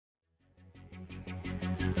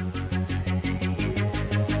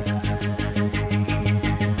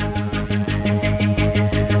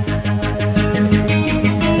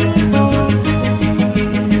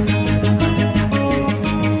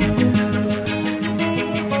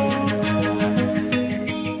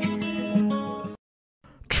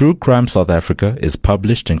True Crime South Africa is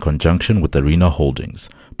published in conjunction with Arena Holdings,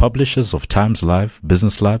 publishers of Times Live,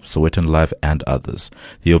 Business Live, Sowetan Live, and others.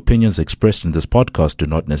 The opinions expressed in this podcast do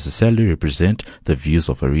not necessarily represent the views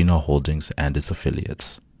of Arena Holdings and its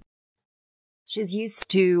affiliates. She's used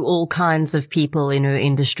to all kinds of people in her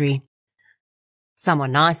industry. Some are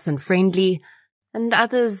nice and friendly, and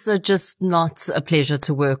others are just not a pleasure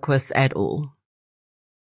to work with at all.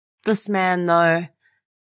 This man, though,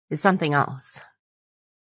 is something else.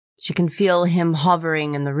 She can feel him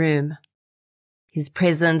hovering in the room, his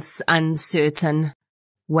presence uncertain,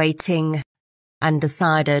 waiting,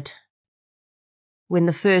 undecided. When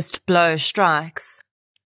the first blow strikes,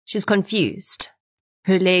 she's confused.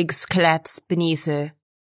 Her legs collapse beneath her,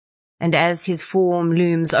 and as his form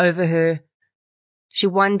looms over her, she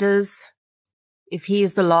wonders if he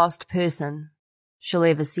is the last person she'll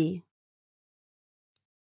ever see.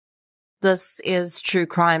 This is True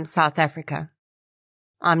Crime South Africa.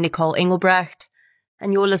 I'm Nicole Engelbrecht,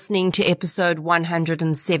 and you're listening to episode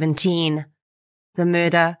 117, The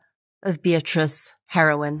Murder of Beatrice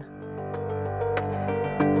Harrowyn.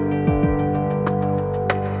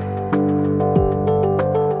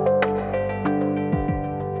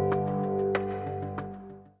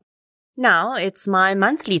 Now it's my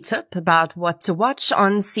monthly tip about what to watch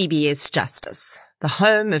on CBS Justice, the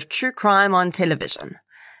home of true crime on television.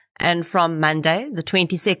 And from Monday, the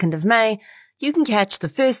 22nd of May, you can catch the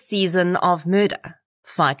first season of Murder,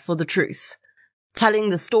 Fight for the Truth, telling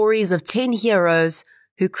the stories of 10 heroes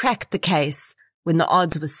who cracked the case when the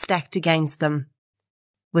odds were stacked against them.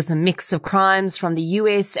 With a mix of crimes from the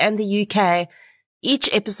US and the UK, each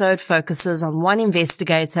episode focuses on one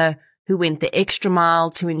investigator who went the extra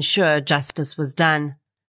mile to ensure justice was done.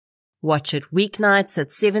 Watch it weeknights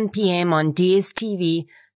at 7 p.m. on DSTV,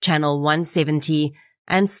 channel 170,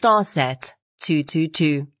 and Starsat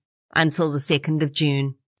 222. Until the 2nd of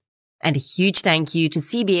June. And a huge thank you to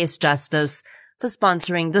CBS Justice for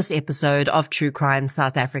sponsoring this episode of True Crime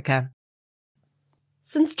South Africa.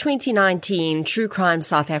 Since 2019, True Crime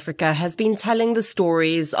South Africa has been telling the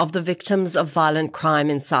stories of the victims of violent crime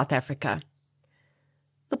in South Africa.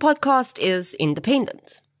 The podcast is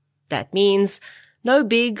independent. That means no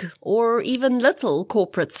big or even little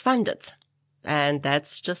corporates fund it. And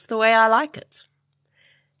that's just the way I like it.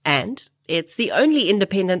 And it's the only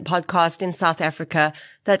independent podcast in South Africa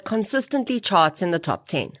that consistently charts in the top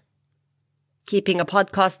 10. Keeping a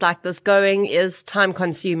podcast like this going is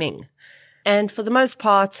time-consuming, and for the most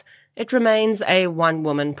part, it remains a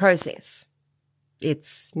one-woman process.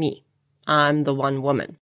 It's me. I'm the one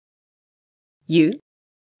woman. You,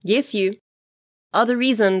 yes you, are the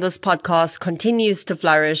reason this podcast continues to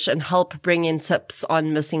flourish and help bring in tips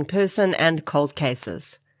on missing person and cold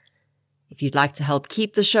cases. If you'd like to help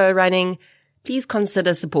keep the show running, please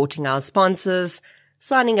consider supporting our sponsors,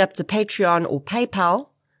 signing up to Patreon or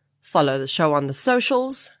PayPal, follow the show on the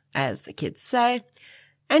socials, as the kids say,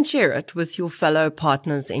 and share it with your fellow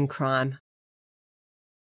partners in crime.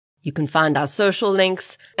 You can find our social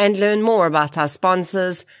links and learn more about our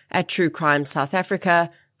sponsors at True Crime South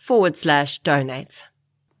Africa/donate.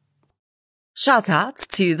 Shout out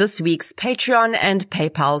to this week's Patreon and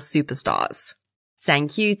PayPal superstars.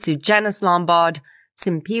 Thank you to Janice Lombard,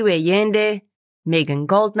 Simpiwe Yende, Megan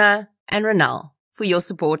Goldner, and Renal for your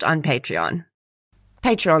support on Patreon.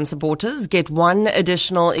 Patreon supporters get one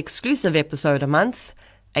additional exclusive episode a month,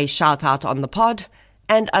 a shout-out on the pod,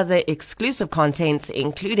 and other exclusive content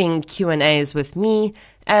including Q&As with me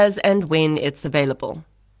as and when it's available.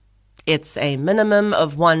 It's a minimum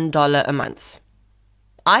of $1 a month.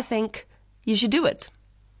 I think you should do it.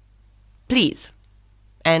 Please.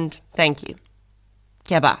 And thank you.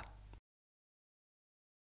 Keba.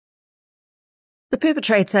 The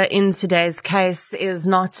perpetrator in today's case is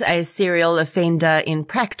not a serial offender in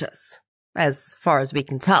practice, as far as we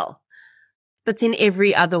can tell. But in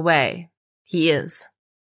every other way, he is.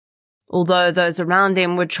 Although those around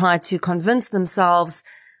him would try to convince themselves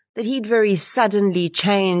that he'd very suddenly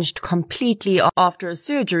changed completely after a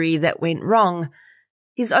surgery that went wrong,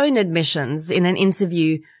 his own admissions in an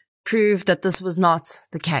interview proved that this was not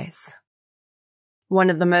the case. One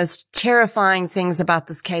of the most terrifying things about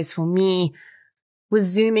this case for me was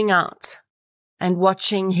zooming out and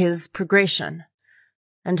watching his progression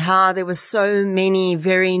and how there were so many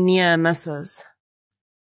very near misses.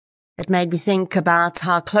 It made me think about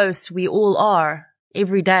how close we all are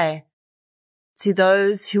every day to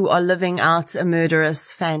those who are living out a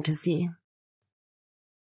murderous fantasy.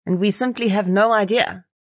 And we simply have no idea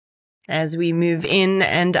as we move in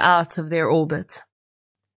and out of their orbit.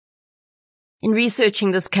 In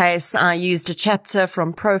researching this case, I used a chapter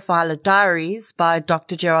from Profiler Diaries by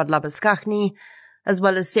Dr. Gerard Labuschagne, as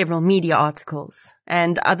well as several media articles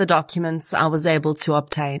and other documents I was able to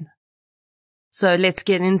obtain. So let's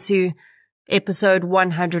get into episode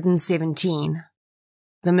 117,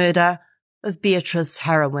 The Murder of Beatrice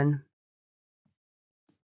Harrowyn.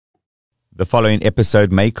 The following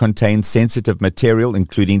episode may contain sensitive material,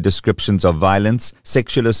 including descriptions of violence,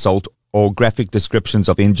 sexual assault, or graphic descriptions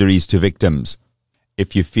of injuries to victims.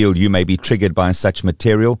 If you feel you may be triggered by such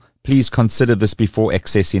material, please consider this before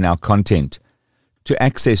accessing our content. To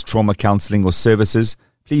access trauma counseling or services,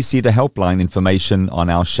 please see the helpline information on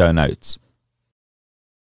our show notes.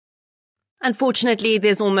 Unfortunately,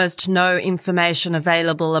 there's almost no information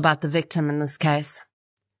available about the victim in this case.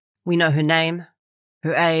 We know her name,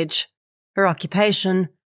 her age, her occupation,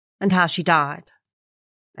 and how she died.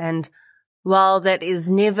 And while that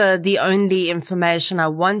is never the only information I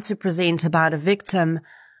want to present about a victim,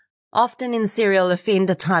 often in serial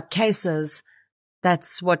offender type cases,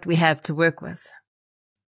 that's what we have to work with.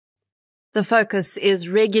 The focus is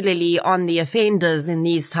regularly on the offenders in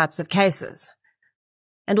these types of cases.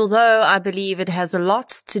 And although I believe it has a lot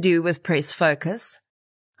to do with press focus,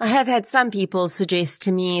 I have had some people suggest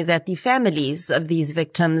to me that the families of these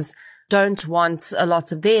victims don't want a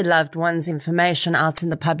lot of their loved ones' information out in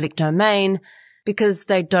the public domain because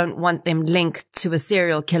they don't want them linked to a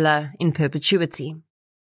serial killer in perpetuity.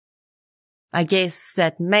 I guess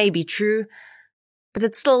that may be true, but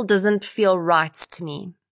it still doesn't feel right to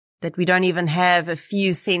me that we don't even have a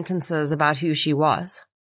few sentences about who she was.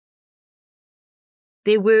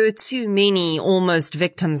 There were too many almost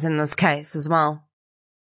victims in this case as well.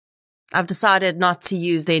 I've decided not to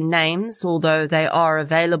use their names, although they are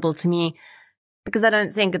available to me, because I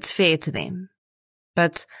don't think it's fair to them.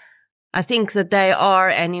 But I think that they are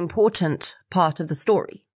an important part of the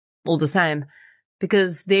story, all the same,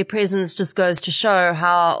 because their presence just goes to show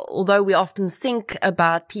how, although we often think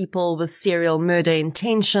about people with serial murder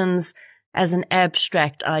intentions as an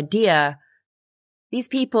abstract idea, these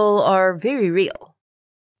people are very real,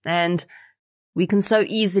 and we can so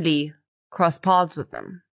easily cross paths with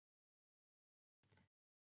them.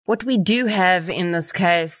 What we do have in this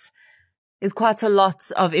case is quite a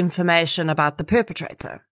lot of information about the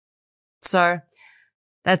perpetrator. So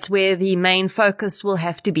that's where the main focus will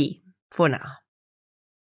have to be for now.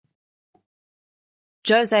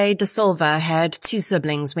 Jose da Silva had 2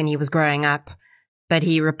 siblings when he was growing up, but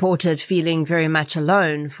he reported feeling very much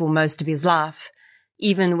alone for most of his life,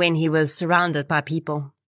 even when he was surrounded by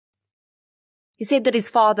people. He said that his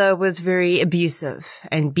father was very abusive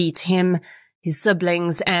and beat him, his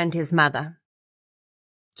siblings, and his mother.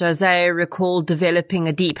 Jose recalled developing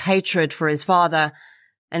a deep hatred for his father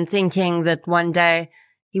and thinking that one day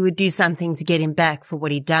he would do something to get him back for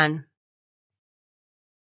what he'd done.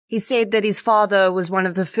 He said that his father was one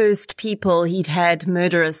of the first people he'd had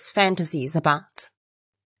murderous fantasies about.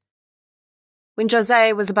 When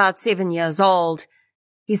Jose was about 7 years old,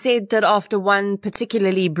 he said that after one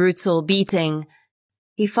particularly brutal beating,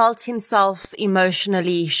 he felt himself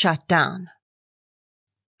emotionally shut down.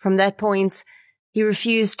 From that point, he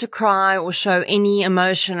refused to cry or show any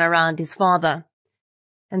emotion around his father,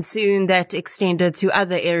 and soon that extended to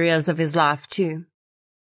other areas of his life too.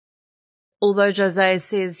 Although Jose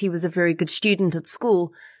says he was a very good student at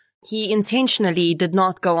school, he intentionally did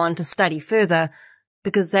not go on to study further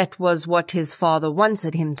because that was what his father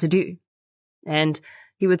wanted him to do, and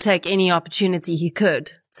he would take any opportunity he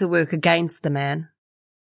could to work against the man.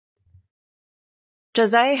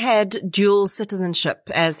 Jose had dual citizenship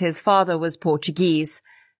as his father was Portuguese,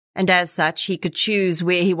 and as such he could choose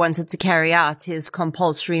where he wanted to carry out his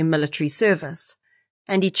compulsory military service,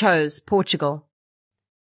 and he chose Portugal.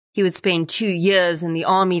 He would spend 2 years in the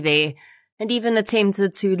army there, and even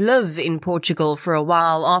attempted to live in Portugal for a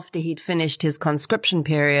while after he'd finished his conscription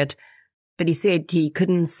period, but he said he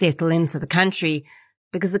couldn't settle into the country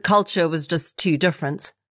because the culture was just too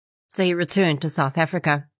different, so he returned to South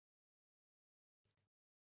Africa.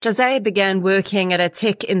 Jose began working at a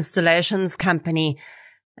tech installations company,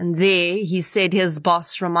 and there he said his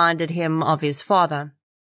boss reminded him of his father.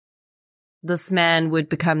 This man would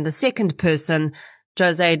become the second person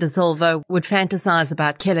Jose da Silva would fantasize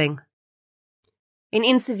about killing. In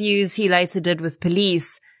interviews he later did with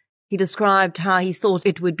police, he described how he thought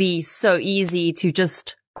it would be so easy to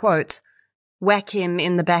just, quote, whack him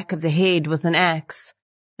in the back of the head with an axe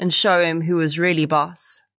and show him who was really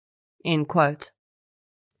boss, end quote.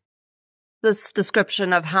 This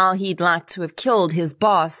description of how he'd like to have killed his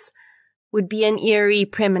boss would be an eerie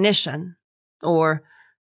premonition, or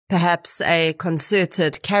perhaps a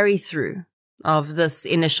concerted carry-through of this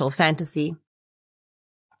initial fantasy.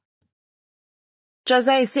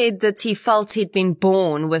 Jose said that he felt he'd been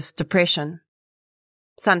born with depression.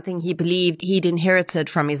 something he believed he'd inherited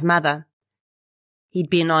from his mother. He'd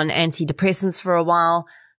been on antidepressants for a while,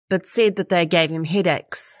 but said that they gave him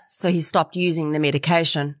headaches, so he stopped using the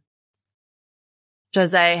medication.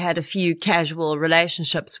 Jose had a few casual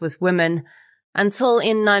relationships with women until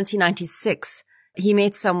in 1996 he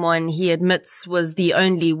met someone he admits was the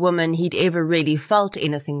only woman he'd ever really felt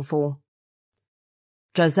anything for.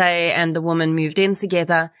 Jose and the woman moved in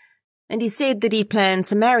together, and he said that he planned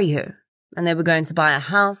to marry her, and they were going to buy a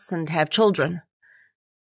house and have children.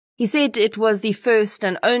 He said it was the first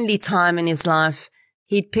and only time in his life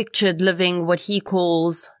he'd pictured living what he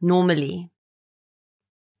calls normally.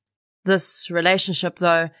 This relationship,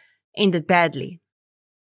 though, ended badly.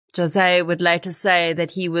 Jose would later say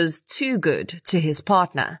that he was too good to his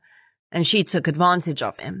partner, and she took advantage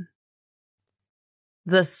of him.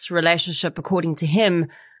 This relationship, according to him,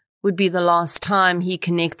 would be the last time he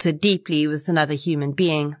connected deeply with another human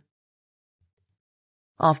being.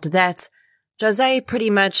 After that, Jose pretty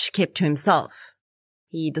much kept to himself.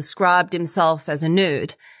 He described himself as a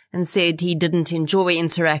nerd and said he didn't enjoy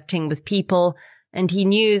interacting with people, and he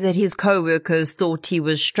knew that his co-workers thought he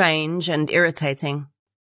was strange and irritating.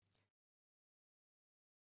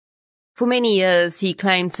 For many years, he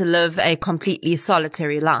claimed to live a completely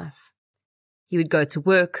solitary life. He would go to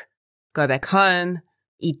work, go back home,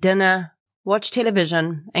 eat dinner, watch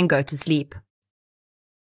television, and go to sleep.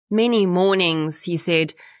 Many mornings, he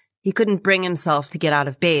said, he couldn't bring himself to get out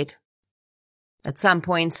of bed. At some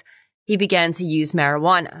point, he began to use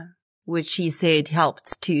marijuana, which he said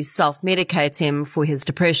helped to self-medicate him for his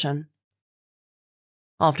depression.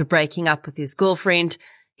 After breaking up with his girlfriend,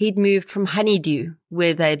 he'd moved from Honeydew,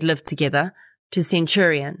 where they'd lived together, to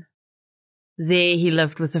Centurion. There he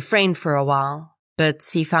lived with a friend for a while, but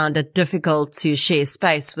he found it difficult to share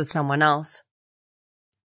space with someone else.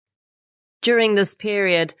 During this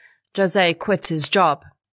period, Jose quit his job.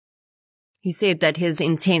 He said that his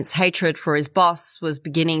intense hatred for his boss was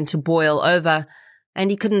beginning to boil over, and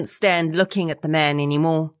he couldn't stand looking at the man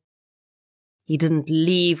anymore. He didn't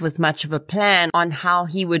leave with much of a plan on how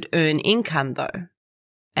he would earn income, though.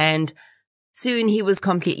 And soon he was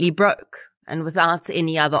completely broke, and without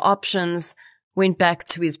any other options, went back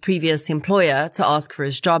to his previous employer to ask for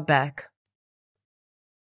his job back.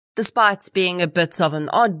 Despite being a bit of an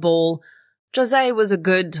oddball, Jose was a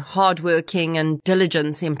good, hard-working and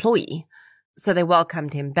diligent employee, so they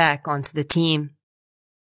welcomed him back onto the team.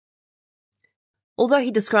 Although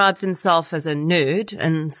he describes himself as a nerd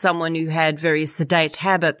and someone who had very sedate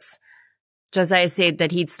habits, Jose said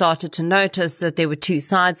that he'd started to notice that there were two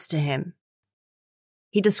sides to him.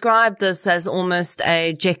 He described this as almost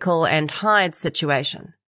a Jekyll and Hyde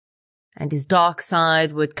situation, and his dark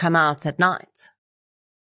side would come out at night.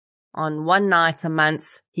 On one night a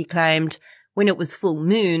month, he claimed, when it was full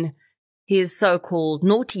moon, his so-called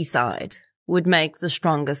naughty side would make the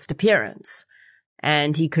strongest appearance,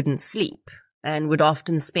 and he couldn't sleep, and would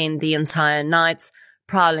often spend the entire night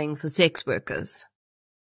prowling for sex workers.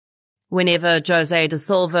 Whenever Jose da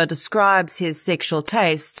Silva describes his sexual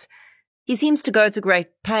tastes, he seems to go to great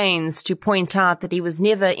pains to point out that he was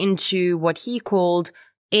never into what he called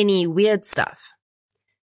any weird stuff.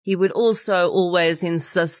 He would also always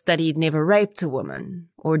insist that he'd never raped a woman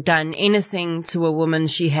or done anything to a woman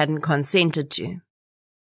she hadn't consented to.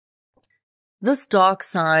 This dark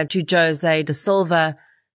side to Jose da Silva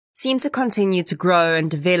seemed to continue to grow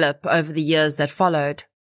and develop over the years that followed,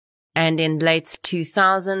 and in late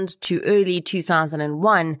 2000 to early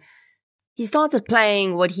 2001, he started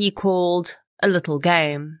playing what he called a little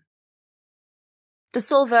game. Da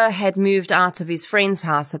Silva had moved out of his friend's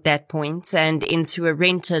house at that point and into a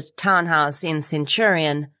rented townhouse in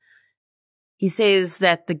Centurion. He says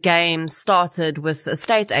that the game started with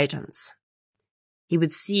estate agents. He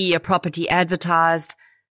would see a property advertised,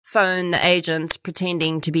 phone the agent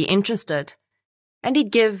pretending to be interested, and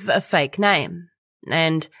he'd give a fake name,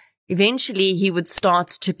 and eventually he would start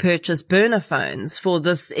to purchase burner phones for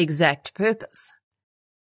this exact purpose.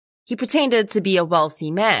 He pretended to be a wealthy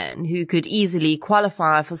man who could easily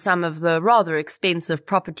qualify for some of the rather expensive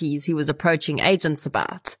properties he was approaching agents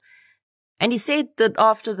about. And he said that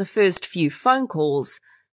after the first few phone calls,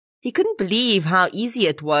 he couldn't believe how easy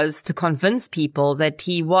it was to convince people that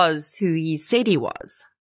he was who he said he was.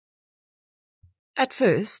 At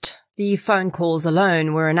first, the phone calls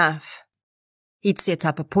alone were enough. He'd set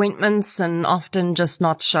up appointments and often just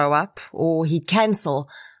not show up, or he'd cancel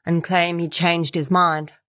and claim he'd changed his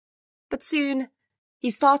mind. But soon,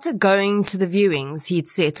 he started going to the viewings he'd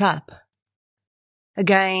set up.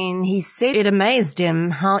 Again, he said it amazed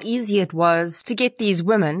him how easy it was to get these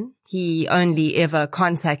women, he only ever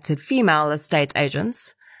contacted female estate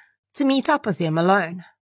agents, to meet up with them alone.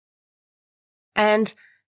 And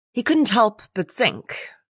he couldn't help but think,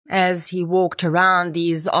 as he walked around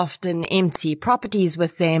these often empty properties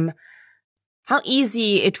with them, how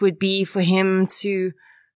easy it would be for him to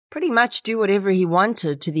pretty much do whatever he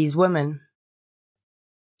wanted to these women.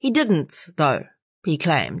 He didn't, though, he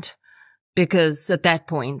claimed, because at that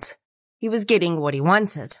point, he was getting what he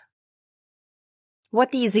wanted.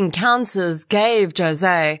 What these encounters gave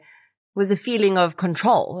Jose was a feeling of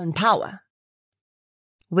control and power.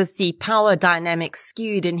 With the power dynamic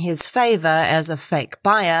skewed in his favor as a fake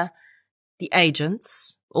buyer, the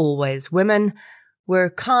agents, always women, were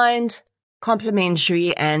kind,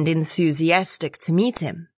 complimentary, and enthusiastic to meet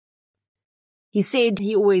him. He said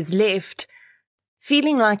he always left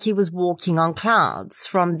feeling like he was walking on clouds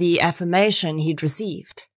from the affirmation he'd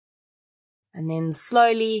received. And then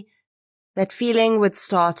slowly, that feeling would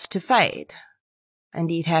start to fade, and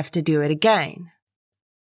he'd have to do it again.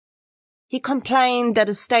 He complained that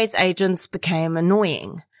estate agents became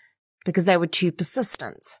annoying because they were too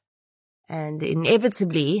persistent, and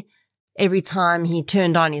inevitably, every time he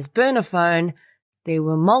turned on his burner phone, there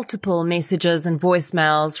were multiple messages and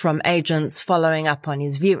voicemails from agents following up on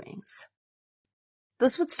his viewings.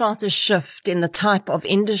 This would start a shift in the type of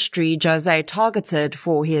industry Jose targeted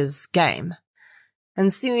for his game,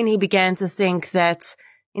 and soon he began to think that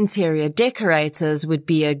interior decorators would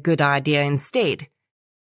be a good idea instead,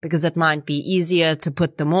 because it might be easier to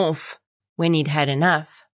put them off when he'd had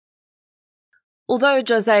enough. Although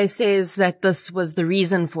Jose says that this was the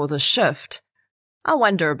reason for the shift, I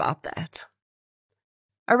wonder about that.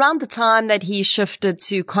 Around the time that he shifted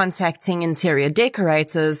to contacting interior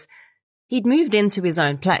decorators, he'd moved into his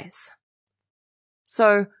own place.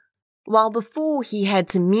 So, while before he had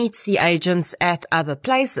to meet the agents at other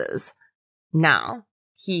places, now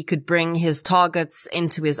he could bring his targets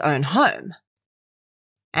into his own home.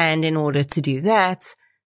 And in order to do that,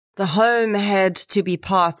 the home had to be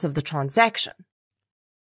part of the transaction.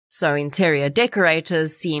 So interior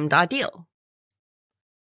decorators seemed ideal.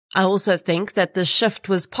 I also think that the shift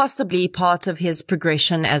was possibly part of his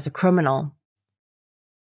progression as a criminal.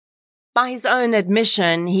 By his own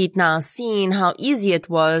admission, he'd now seen how easy it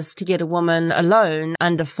was to get a woman alone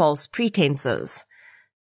under false pretenses.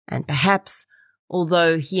 And perhaps,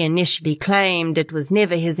 although he initially claimed it was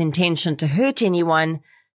never his intention to hurt anyone,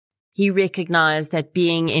 he recognized that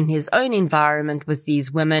being in his own environment with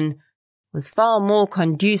these women was far more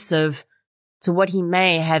conducive to what he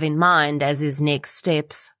may have in mind as his next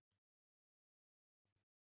steps.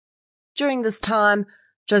 During this time,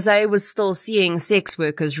 Jose was still seeing sex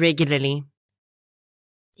workers regularly.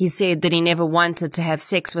 He said that he never wanted to have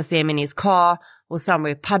sex with them in his car or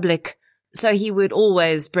somewhere public, so he would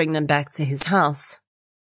always bring them back to his house.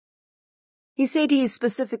 He said he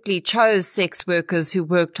specifically chose sex workers who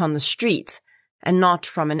worked on the street and not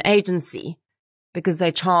from an agency, because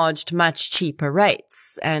they charged much cheaper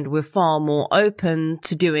rates and were far more open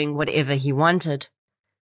to doing whatever he wanted.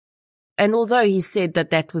 And although he said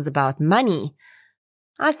that that was about money,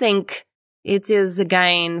 I think it is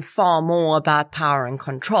again far more about power and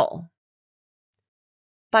control.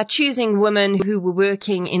 By choosing women who were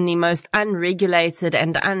working in the most unregulated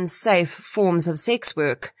and unsafe forms of sex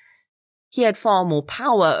work, he had far more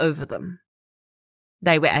power over them.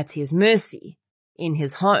 They were at his mercy, in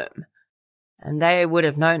his home, and they would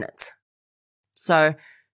have known it. So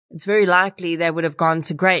it's very likely they would have gone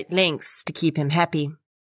to great lengths to keep him happy.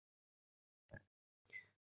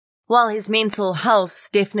 While his mental health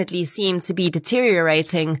definitely seemed to be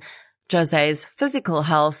deteriorating, Jose's physical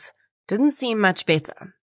health didn't seem much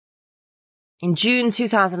better. In June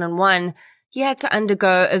 2001, he had to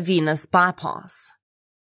undergo a venous bypass.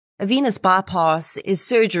 A venous bypass is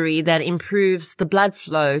surgery that improves the blood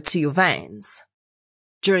flow to your veins.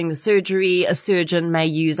 During the surgery, a surgeon may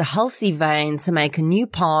use a healthy vein to make a new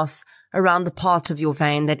path around the part of your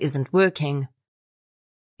vein that isn't working.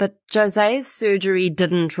 But Jose's surgery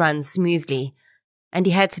didn't run smoothly, and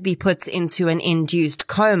he had to be put into an induced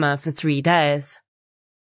coma for 3 days.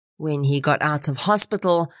 When he got out of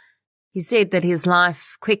hospital, he said that his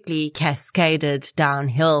life quickly cascaded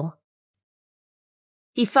downhill.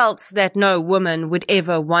 He felt that no woman would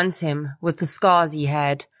ever want him with the scars he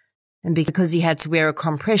had, and because he had to wear a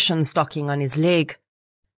compression stocking on his leg.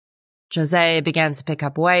 Jose began to pick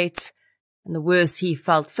up weight, and the worse he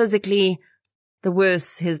felt physically, the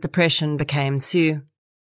worse his depression became too.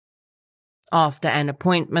 After an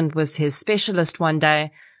appointment with his specialist one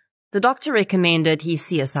day, the doctor recommended he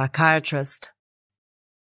see a psychiatrist.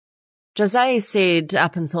 Jose said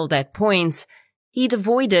up until that point, he'd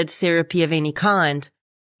avoided therapy of any kind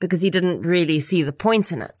because he didn't really see the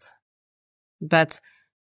point in it. But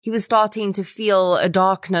he was starting to feel a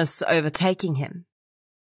darkness overtaking him,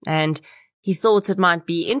 and he thought it might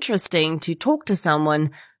be interesting to talk to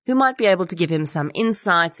someone who might be able to give him some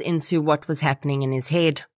insights into what was happening in his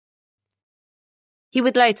head. He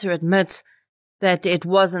would later admit that it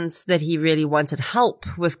wasn't that he really wanted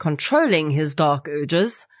help with controlling his dark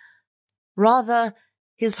urges. Rather,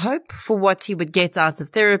 his hope for what he would get out of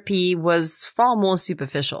therapy was far more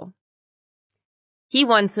superficial. He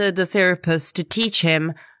wanted the therapist to teach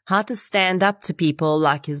him how to stand up to people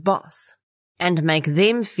like his boss and make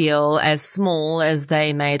them feel as small as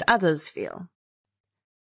they made others feel.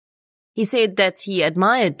 He said that he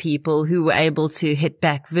admired people who were able to hit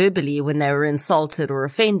back verbally when they were insulted or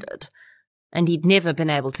offended, and he'd never been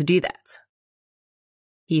able to do that.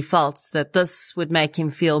 He felt that this would make him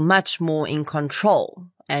feel much more in control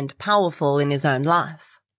and powerful in his own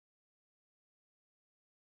life.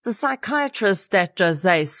 The psychiatrist that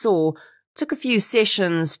Jose saw took a few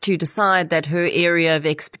sessions to decide that her area of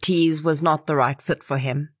expertise was not the right fit for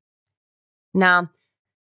him. Now,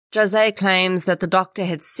 Jose claims that the doctor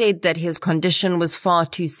had said that his condition was far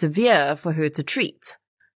too severe for her to treat,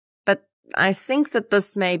 but I think that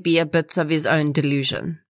this may be a bit of his own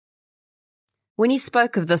delusion. When he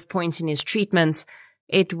spoke of this point in his treatment,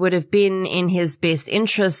 it would have been in his best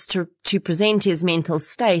interest to present his mental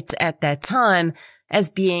state at that time as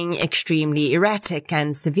being extremely erratic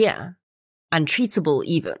and severe, untreatable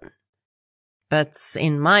even. But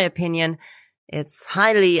in my opinion, it's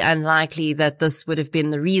highly unlikely that this would have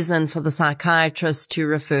been the reason for the psychiatrist to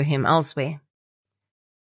refer him elsewhere.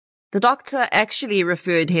 The doctor actually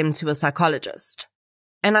referred him to a psychologist.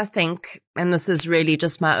 And I think, and this is really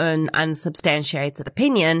just my own unsubstantiated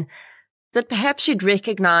opinion, that perhaps she'd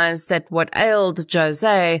recognized that what ailed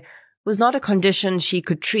Jose was not a condition she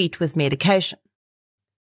could treat with medication.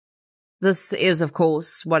 This is, of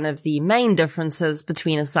course, one of the main differences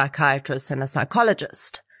between a psychiatrist and a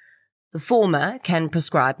psychologist. The former can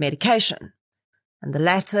prescribe medication, and the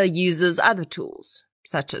latter uses other tools,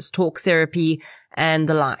 such as talk therapy and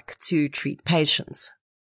the like, to treat patients.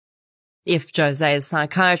 If Jose's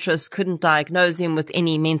psychiatrist couldn't diagnose him with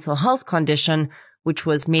any mental health condition which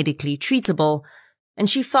was medically treatable, and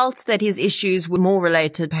she felt that his issues were more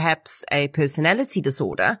related to perhaps a personality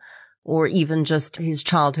disorder, or even just his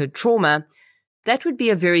childhood trauma, that would be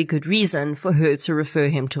a very good reason for her to refer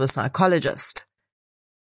him to a psychologist.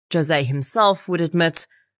 Jose himself would admit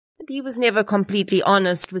that he was never completely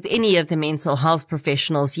honest with any of the mental health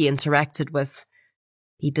professionals he interacted with.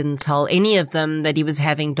 He didn't tell any of them that he was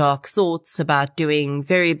having dark thoughts about doing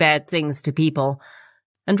very bad things to people,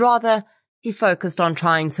 and rather he focused on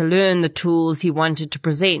trying to learn the tools he wanted to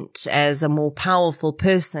present as a more powerful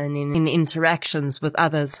person in interactions with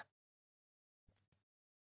others.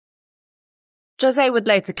 Jose would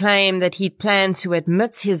later claim that he'd planned to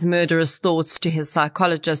admit his murderous thoughts to his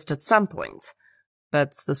psychologist at some point,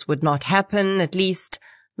 but this would not happen, at least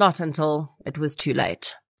not until it was too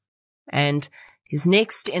late. And his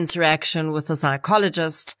next interaction with the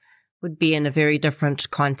psychologist would be in a very different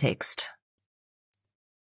context.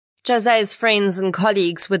 Jose's friends and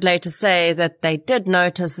colleagues would later say that they did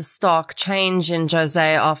notice a stark change in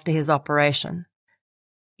Jose after his operation.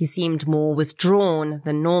 He seemed more withdrawn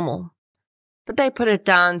than normal, but they put it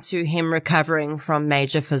down to him recovering from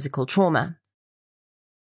major physical trauma.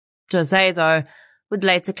 Jose, though, would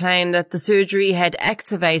later claim that the surgery had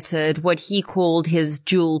activated what he called his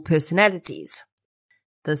dual personalities.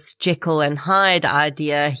 This Jekyll and Hyde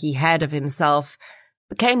idea he had of himself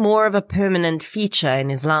became more of a permanent feature in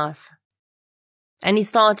his life. And he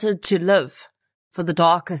started to live for the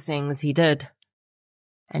darker things he did.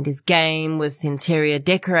 And his game with interior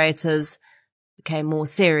decorators became more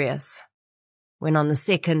serious, when on the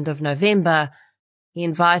 2nd of November, he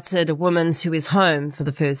invited a woman to his home for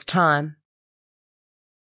the first time.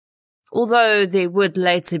 Although there would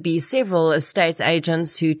later be several estate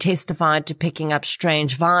agents who testified to picking up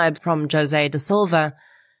strange vibes from Jose da Silva,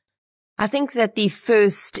 I think that the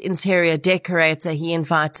first interior decorator he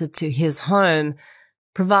invited to his home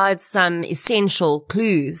provides some essential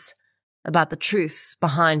clues about the truth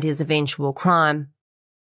behind his eventual crime.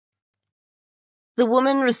 The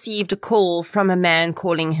woman received a call from a man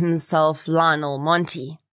calling himself Lionel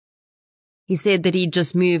Monty. He said that he'd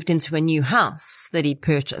just moved into a new house that he'd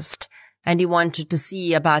purchased, and he wanted to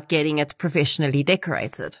see about getting it professionally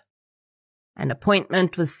decorated. An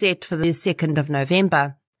appointment was set for the 2nd of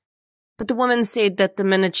November, but the woman said that the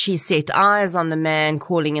minute she set eyes on the man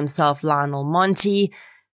calling himself Lionel Monty,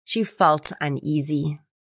 she felt uneasy.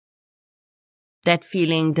 That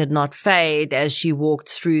feeling did not fade as she walked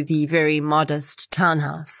through the very modest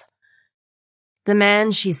townhouse. The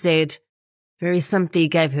man, she said, very simply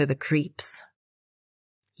gave her the creeps.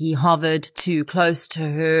 He hovered too close to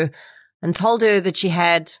her and told her that she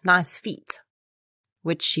had nice feet,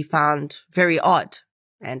 which she found very odd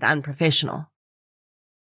and unprofessional.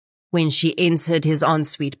 When she entered his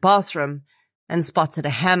ensuite bathroom and spotted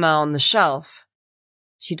a hammer on the shelf,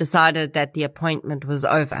 she decided that the appointment was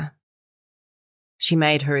over. She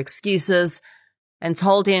made her excuses and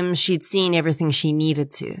told him she'd seen everything she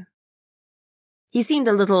needed to. He seemed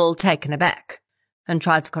a little taken aback and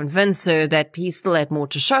tried to convince her that he still had more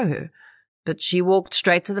to show her, but she walked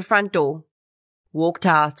straight to the front door, walked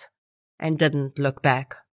out, and didn't look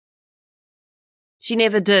back. She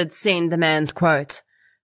never did send the man's quote,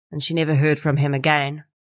 and she never heard from him again.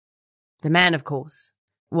 The man, of course,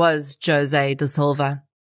 was Jose da Silva.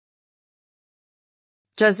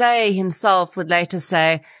 Jose himself would later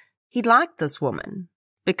say he'd liked this woman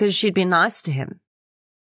because she'd been nice to him.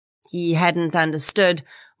 He hadn't understood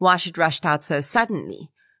why she'd rushed out so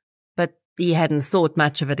suddenly, but he hadn't thought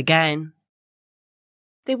much of it again.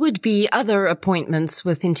 There would be other appointments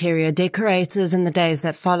with interior decorators in the days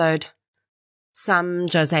that followed. Some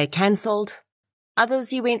Jose cancelled, others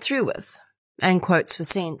he went through with, and quotes were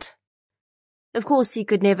sent. Of course, he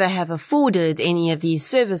could never have afforded any of these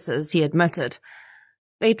services, he admitted.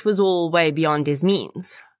 It was all way beyond his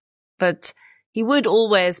means. But he would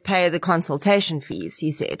always pay the consultation fees,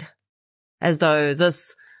 he said, as though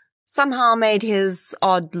this somehow made his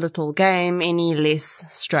odd little game any less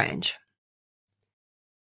strange.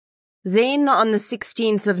 Then, on the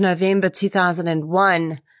 16th of November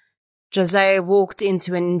 2001, Jose walked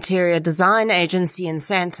into an interior design agency in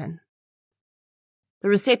Sandton. The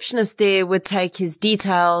receptionist there would take his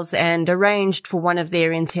details and arranged for one of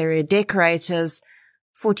their interior decorators,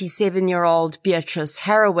 47-year-old Beatrice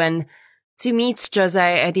Harrowyn, to meet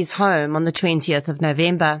Jose at his home on the 20th of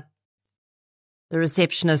November. The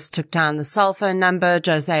receptionist took down the cell phone number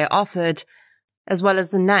Jose offered, as well as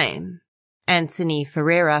the name, Anthony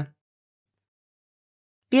Ferreira.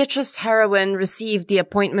 Beatrice Harrowyn received the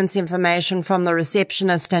appointment information from the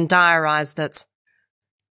receptionist and diarized it.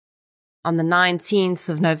 On the 19th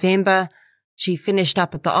of November, she finished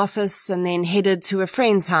up at the office and then headed to a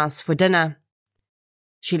friend's house for dinner.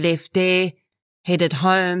 She left there, headed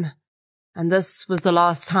home, and this was the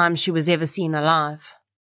last time she was ever seen alive.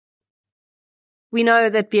 We know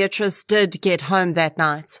that Beatrice did get home that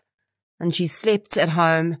night, and she slept at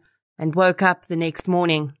home and woke up the next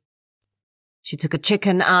morning. She took a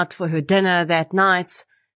chicken out for her dinner that night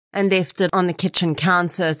and left it on the kitchen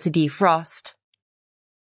counter to defrost.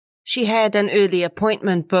 She had an early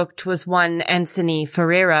appointment booked with one Anthony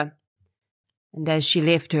Ferreira, and as she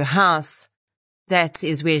left her house, that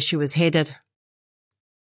is where she was headed.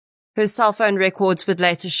 Her cell phone records would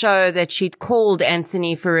later show that she'd called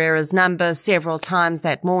Anthony Ferreira's number several times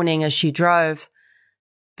that morning as she drove.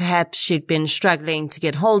 Perhaps she'd been struggling to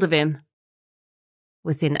get hold of him.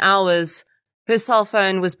 Within hours, her cell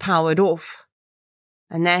phone was powered off,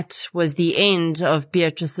 and that was the end of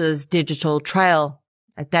Beatrice's digital trail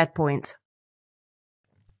at that point.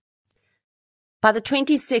 By the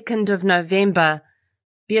 22nd of November,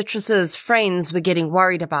 Beatrice's friends were getting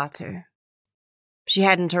worried about her. She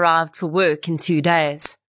hadn't arrived for work in 2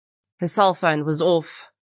 days. Her cell phone was off,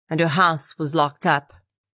 and her house was locked up.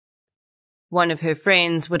 One of her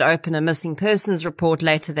friends would open a missing persons report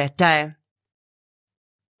later that day.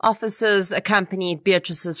 Officers accompanied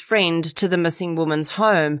Beatrice's friend to the missing woman's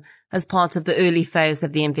home as part of the early phase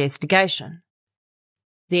of the investigation.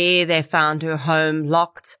 There they found her home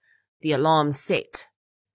locked, the alarm set,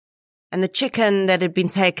 and the chicken that had been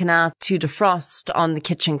taken out to defrost on the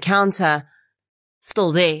kitchen counter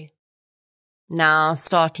still there, now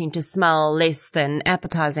starting to smell less than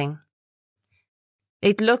appetizing.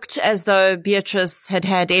 It looked as though Beatrice had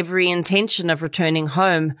had every intention of returning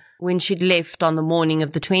home when she'd left on the morning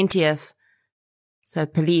of the 20th, so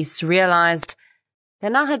police realized they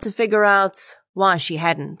now had to figure out why she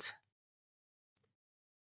hadn't.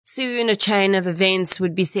 Soon a chain of events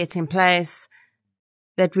would be set in place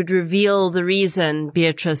that would reveal the reason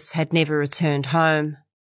Beatrice had never returned home.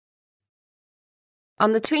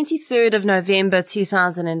 On the 23rd of November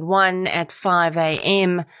 2001 at 5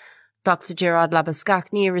 a.m., Dr. Gerard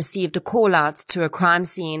Labuschagne received a call-out to a crime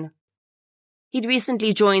scene. He'd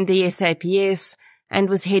recently joined the SAPS and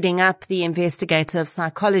was heading up the investigative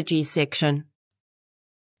psychology section.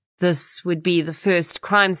 This would be the first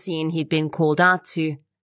crime scene he'd been called out to.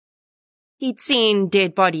 He'd seen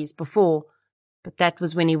dead bodies before, but that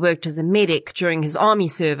was when he worked as a medic during his army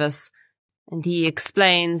service, and he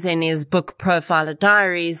explains in his book Profiler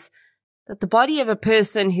Diaries that the body of a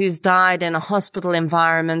person who's died in a hospital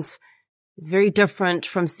environment is very different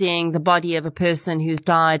from seeing the body of a person who's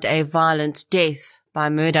died a violent death by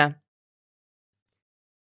murder.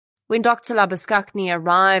 When Dr. Labuskakny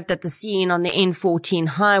arrived at the scene on the N14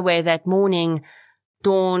 highway that morning,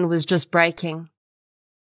 dawn was just breaking.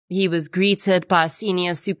 He was greeted by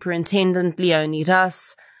Senior Superintendent Leonie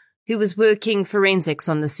Russ, who was working forensics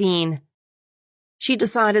on the scene. She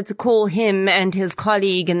decided to call him and his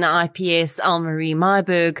colleague in the IPS, Elmarie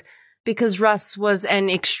Myberg, because Russ was an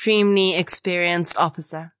extremely experienced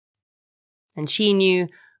officer. And she knew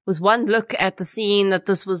with one look at the scene that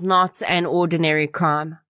this was not an ordinary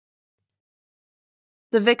crime.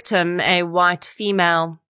 The victim, a white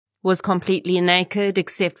female, was completely naked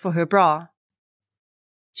except for her bra.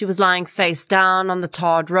 She was lying face down on the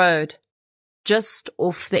tarred road, just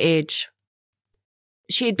off the edge.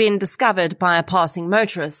 She had been discovered by a passing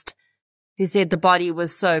motorist, who said the body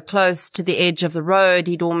was so close to the edge of the road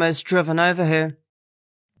he'd almost driven over her.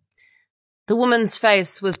 The woman's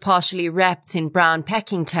face was partially wrapped in brown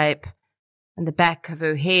packing tape, and the back of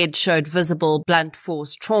her head showed visible blunt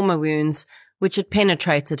force trauma wounds which had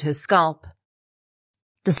penetrated her scalp.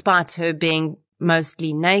 Despite her being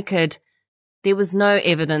mostly naked, there was no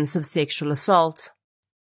evidence of sexual assault.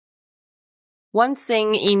 One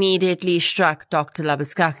thing immediately struck Dr.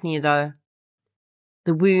 Labuskakny, though.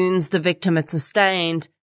 The wounds the victim had sustained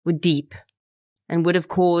were deep and would have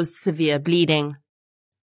caused severe bleeding.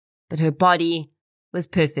 But her body was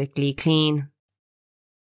perfectly clean.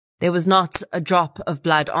 There was not a drop of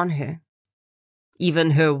blood on her.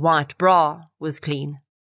 Even her white bra was clean.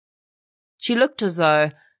 She looked as though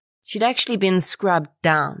she'd actually been scrubbed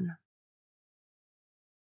down.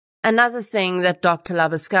 Another thing that Dr.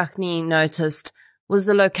 Labuskakny noticed was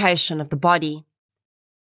the location of the body.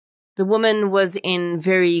 The woman was in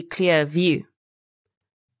very clear view.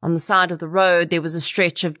 On the side of the road there was a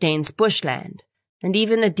stretch of dense bushland, and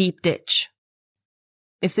even a deep ditch.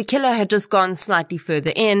 If the killer had just gone slightly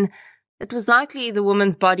further in, it was likely the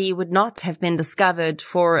woman's body would not have been discovered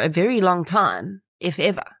for a very long time, if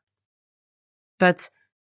ever. But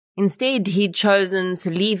instead he'd chosen to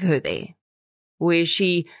leave her there, where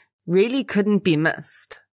she really couldn't be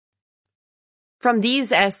missed. From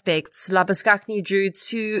these aspects, Labuskakny drew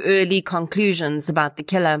two early conclusions about the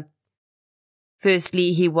killer.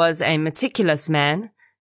 Firstly, he was a meticulous man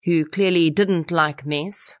who clearly didn't like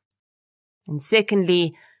mess. And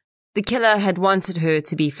secondly, the killer had wanted her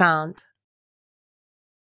to be found.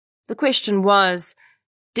 The question was,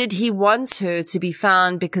 did he want her to be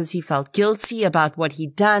found because he felt guilty about what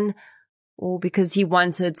he'd done, or because he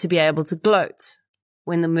wanted to be able to gloat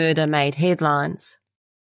when the murder made headlines?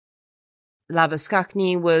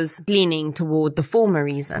 Labuskakny was leaning toward the former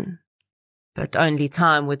reason, but only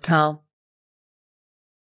time would tell.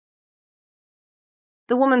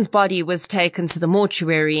 The woman's body was taken to the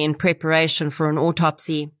mortuary in preparation for an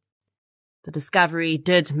autopsy. The discovery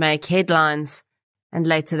did make headlines, and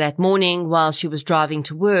later that morning, while she was driving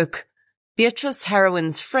to work, Beatrice,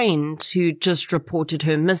 Harrowyn's friend, who just reported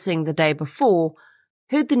her missing the day before,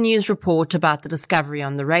 heard the news report about the discovery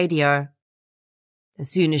on the radio. As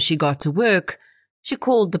soon as she got to work, she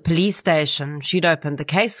called the police station she'd opened the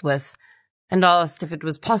case with and asked if it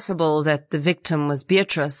was possible that the victim was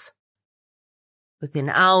Beatrice. Within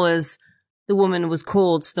hours, the woman was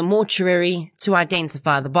called to the mortuary to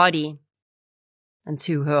identify the body. And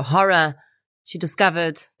to her horror, she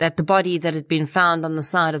discovered that the body that had been found on the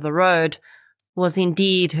side of the road was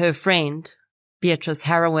indeed her friend, Beatrice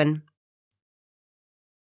Harrowyn.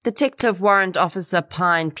 Detective Warrant Officer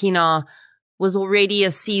Pine Pienaar was already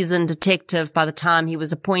a seasoned detective by the time he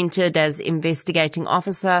was appointed as investigating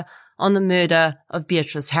officer on the murder of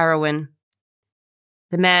Beatrice Harrowyn.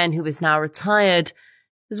 The man, who is now retired,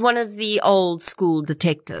 is one of the old-school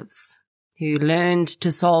detectives who learned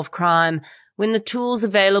to solve crime when the tools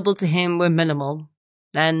available to him were minimal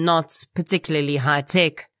and not particularly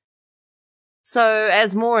high-tech. So,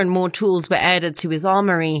 as more and more tools were added to his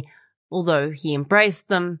armory, although he embraced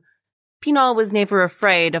them, Pienaar was never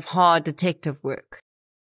afraid of hard detective work,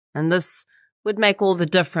 and this would make all the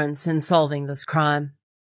difference in solving this crime.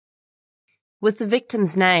 With the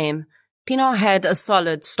victim's name, Pienaar had a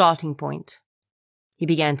solid starting point. He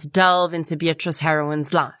began to delve into Beatrice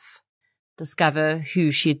Harrowyn's life, discover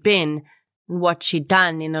who she'd been and what she'd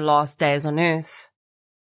done in her last days on Earth.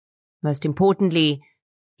 Most importantly,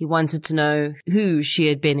 he wanted to know who she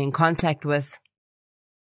had been in contact with.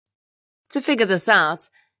 To figure this out,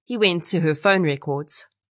 he went to her phone records.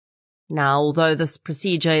 Now, although this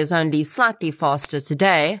procedure is only slightly faster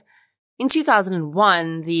today, in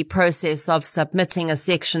 2001, the process of submitting a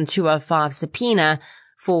Section 205 subpoena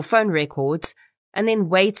for phone records and then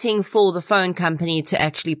waiting for the phone company to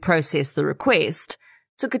actually process the request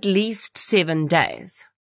took at least 7 days.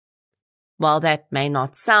 While that may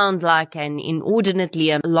not sound like an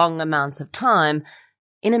inordinately long amount of time,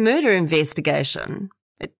 in a murder investigation,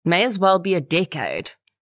 it may as well be a decade,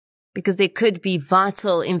 because there could be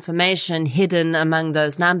vital information hidden among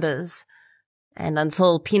those numbers. And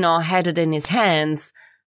until Pienaar had it in his hands,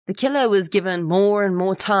 the killer was given more and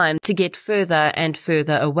more time to get further and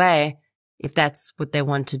further away, if that's what they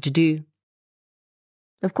wanted to do.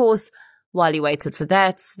 Of course, while he waited for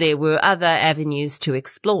that, there were other avenues to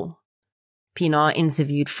explore. Pienaar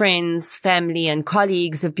interviewed friends, family, and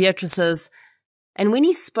colleagues of Beatrice's, and when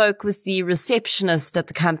he spoke with the receptionist at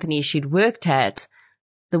the company she'd worked at,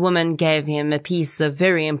 the woman gave him a piece of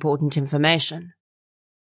very important information.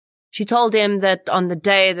 She told him that on the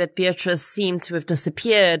day that Beatrice seemed to have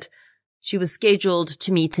disappeared, she was scheduled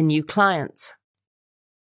to meet a new client.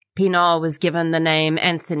 Pienaar was given the name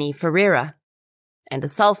Anthony Ferreira, and a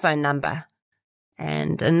cell phone number,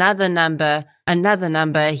 and another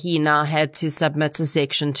number he now had to submit to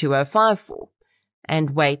Section 205 for,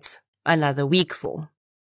 and wait another week for.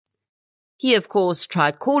 He, of course,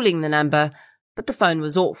 tried calling the number, but the phone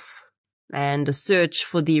was off, and a search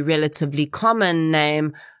for the relatively common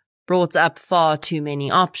name brought up far too many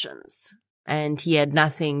options, and he had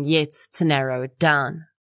nothing yet to narrow it down.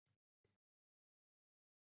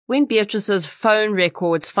 When Beatrice's phone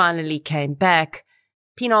records finally came back,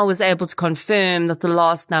 Pienaar was able to confirm that the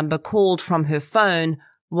last number called from her phone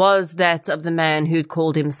was that of the man who'd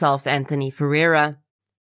called himself Anthony Ferreira.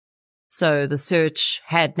 So the search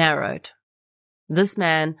had narrowed. This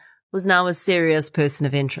man was now a serious person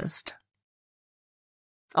of interest.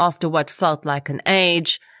 After what felt like an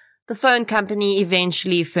age, the phone company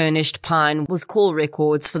eventually furnished Pine with call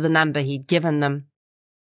records for the number he'd given them.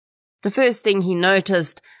 The first thing he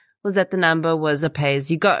noticed was that the number was a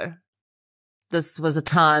pay-as-you-go. This was a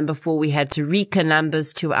time before we had to recur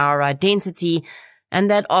numbers to our identity, and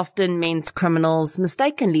that often meant criminals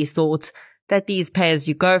mistakenly thought that these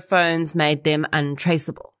pay-as-you-go phones made them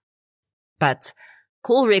untraceable. But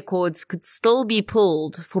call records could still be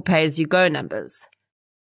pulled for pay-as-you-go numbers,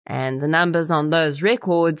 and the numbers on those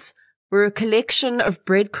records were a collection of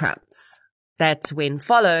breadcrumbs that, when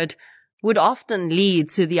followed, would often lead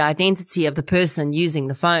to the identity of the person using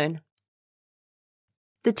the phone.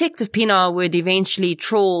 Detective Pienaar would eventually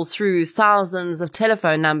trawl through thousands of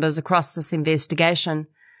telephone numbers across this investigation.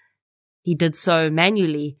 He did so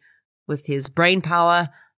manually, with his brainpower,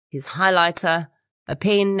 his highlighter, a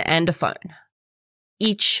pen, and a phone.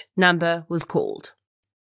 Each number was called.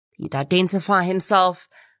 He'd identify himself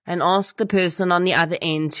and ask the person on the other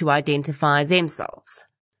end to identify themselves.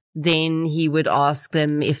 Then he would ask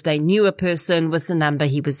them if they knew a person with the number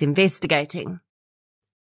he was investigating.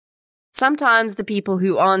 Sometimes the people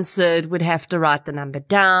who answered would have to write the number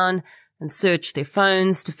down and search their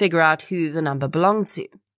phones to figure out who the number belonged to.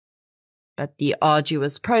 But the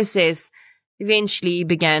arduous process eventually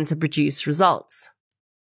began to produce results.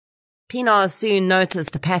 Pienaar soon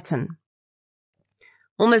noticed a pattern.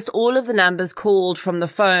 Almost all of the numbers called from the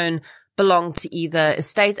phone belonged to either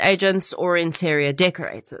estate agents or interior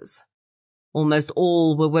decorators. Almost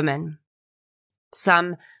all were women.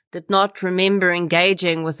 Some did not remember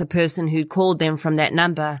engaging with the person who'd called them from that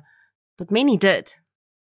number, but many did,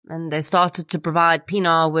 and they started to provide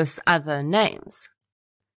Pienaar with other names.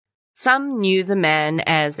 Some knew the man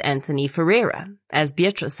as Anthony Ferreira, as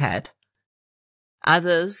Beatrice had.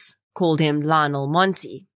 Others called him Lionel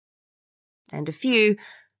Monty, and a few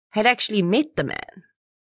had actually met the man.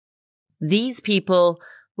 These people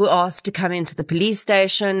were asked to come into the police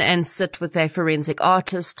station and sit with a forensic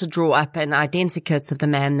artist to draw up an identikit of the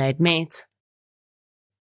man they'd met.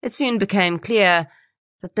 It soon became clear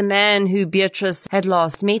that the man who Beatrice had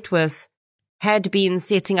last met with had been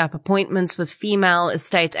setting up appointments with female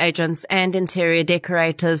estate agents and interior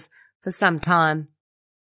decorators for some time.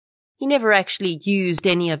 He never actually used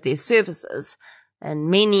any of their services, and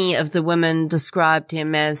many of the women described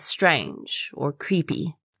him as strange or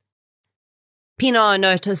creepy. Pienaar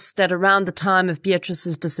noticed that around the time of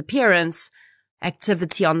Beatrice's disappearance,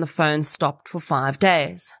 activity on the phone stopped for 5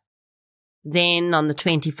 days. Then, on the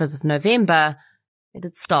 25th of November, it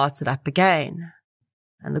had started up again,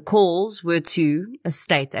 and the calls were to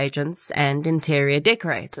estate agents and interior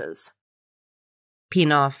decorators.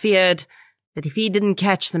 Pienaar feared that if he didn't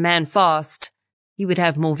catch the man fast, he would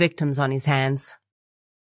have more victims on his hands.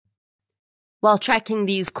 While tracking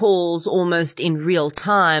these calls almost in real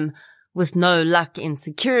time, with no luck in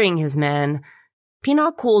securing his man,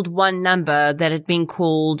 Pienaar called one number that had been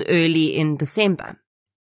called early in December,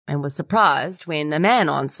 and was surprised when a man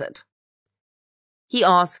answered. He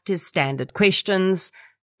asked his standard questions,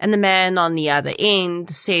 and the man on the other end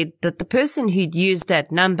said that the person who'd used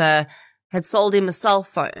that number had sold him a cell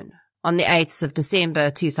phone on the 8th of December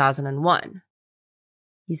 2001.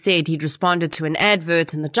 He said he'd responded to an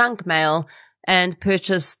advert in the junk mail and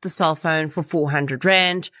purchased the cell phone for 400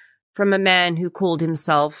 Rand from a man who called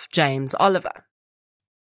himself James Oliver.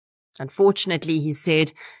 Unfortunately, he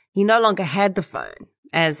said, he no longer had the phone,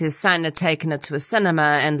 as his son had taken it to a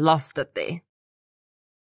cinema and lost it there.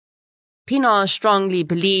 Pienaar strongly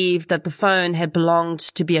believed that the phone had belonged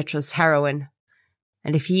to Beatrice Harrowyn,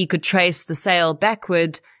 and if he could trace the sale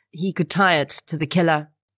backward, he could tie it to the killer.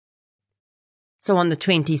 So on the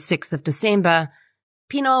 26th of December,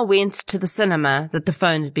 Pienaar went to the cinema that the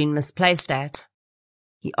phone had been misplaced at.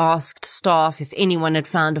 He asked staff if anyone had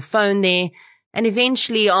found a phone there, and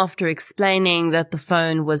eventually, after explaining that the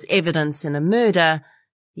phone was evidence in a murder,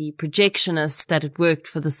 the projectionist that had worked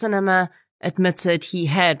for the cinema admitted he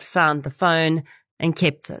had found the phone and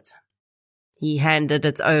kept it. He handed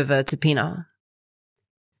it over to Pienaar.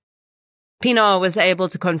 Pienaar was able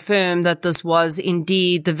to confirm that this was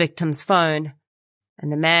indeed the victim's phone,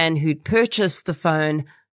 and the man who'd purchased the phone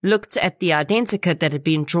looked at the identikit that had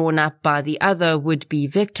been drawn up by the other would-be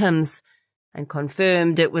victims and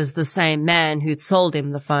confirmed it was the same man who'd sold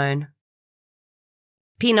him the phone.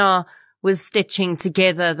 Pienaar was stitching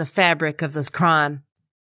together the fabric of this crime.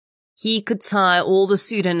 He could tie all the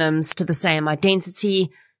pseudonyms to the same identity,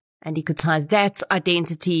 and he could tie that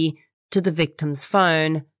identity to the victim's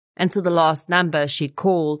phone and to the last number she'd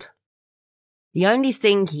called. The only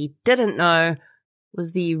thing he didn't know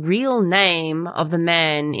was the real name of the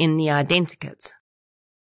man in the identikit.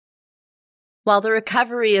 While the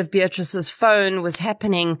recovery of Beatrice's phone was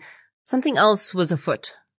happening, something else was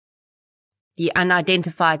afoot. The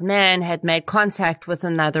unidentified man had made contact with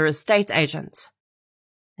another estate agent.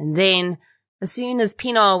 And then, as soon as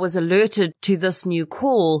Pienaar was alerted to this new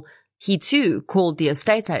call, he too called the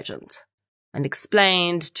estate agent and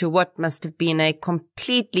explained to what must have been a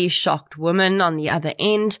completely shocked woman on the other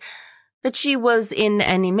end that she was in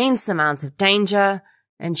an immense amount of danger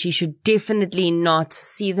and she should definitely not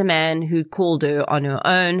see the man who'd called her on her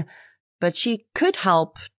own, but she could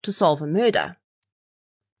help to solve a murder.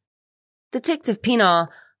 Detective Pienaar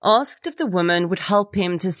asked if the woman would help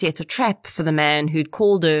him to set a trap for the man who'd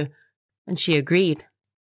called her, and she agreed.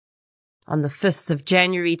 On the 5th of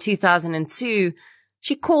January 2002,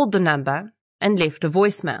 she called the number and left a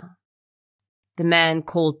voicemail. The man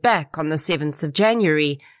called back on the 7th of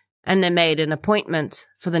January, and they made an appointment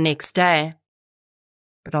for the next day.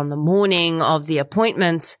 But on the morning of the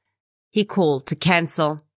appointment, he called to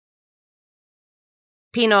cancel.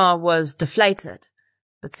 Pienaar was deflated,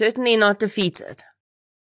 but certainly not defeated.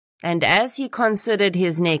 And as he considered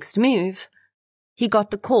his next move, he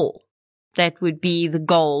got the call that would be the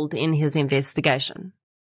gold in his investigation.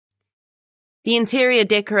 The interior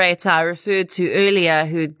decorator I referred to earlier,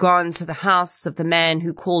 who had gone to the house of the man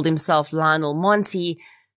who called himself Lionel Monty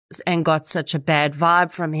and got such a bad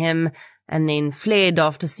vibe from him and then fled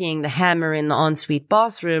after seeing the hammer in the ensuite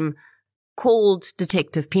bathroom, called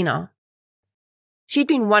Detective Pienaar. She'd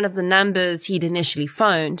been one of the numbers he'd initially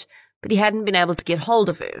phoned, but he hadn't been able to get hold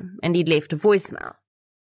of her, and he'd left a voicemail.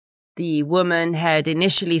 The woman had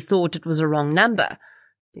initially thought it was a wrong number,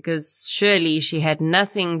 because surely she had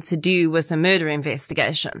nothing to do with a murder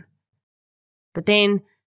investigation. But then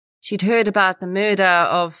she'd heard about the murder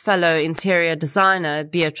of fellow interior designer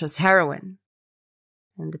Beatrice Harrowyn,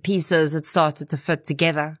 and the pieces had started to fit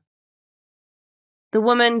together. The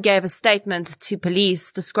woman gave a statement to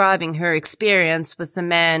police describing her experience with the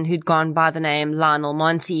man who'd gone by the name Lionel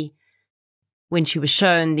Monty. When she was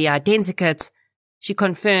shown the identikit, she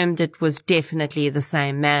confirmed it was definitely the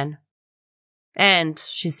same man. And,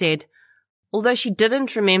 she said, although she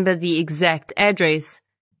didn't remember the exact address,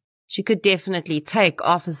 she could definitely take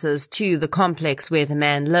officers to the complex where the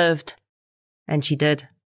man lived. And she did.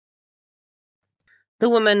 The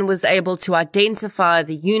woman was able to identify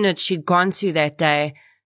the unit she'd gone to that day,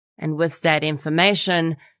 and with that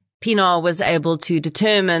information, Pienaar was able to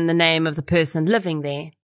determine the name of the person living there.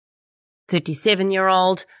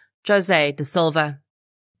 37-year-old Jose da Silva.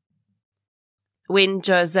 When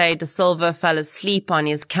Jose da Silva fell asleep on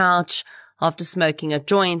his couch after smoking a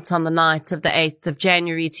joint on the night of the 8th of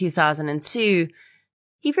January 2002,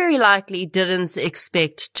 he very likely didn't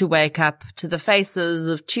expect to wake up to the faces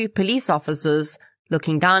of two police officers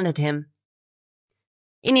looking down at him.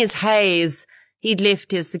 In his haze, he'd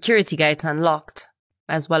left his security gate unlocked,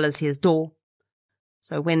 as well as his door.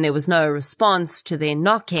 So when there was no response to their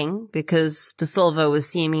knocking, because Da Silva was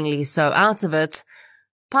seemingly so out of it,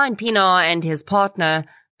 Pienaar and his partner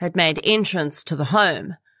had made entrance to the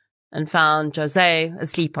home and found Jose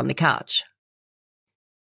asleep on the couch.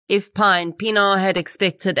 If Pine Pienaar had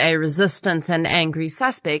expected a resistant and angry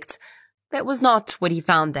suspect, that was not what he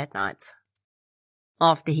found that night.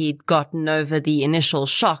 After he'd gotten over the initial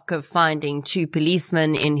shock of finding two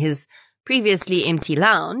policemen in his previously empty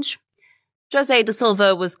lounge, Jose da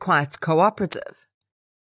Silva was quite cooperative.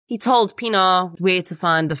 He told Pienaar where to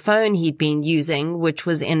find the phone he'd been using, which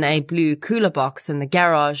was in a blue cooler box in the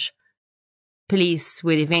garage. Police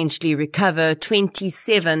would eventually recover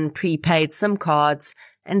 27 prepaid SIM cards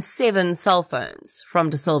and 7 cell phones from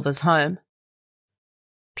da Silva's home.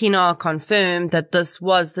 Pienaar confirmed that this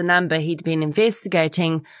was the number he'd been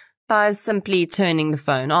investigating by simply turning the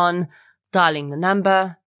phone on, dialing the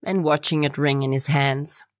number, and watching it ring in his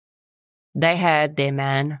hands. They had their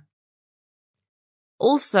man.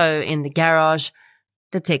 Also in the garage,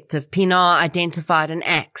 Detective Pienaar identified an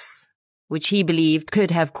axe, which he believed could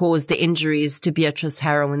have caused the injuries to Beatrice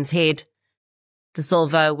Harrowyn's head. Da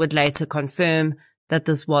Silva would later confirm that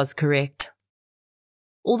this was correct.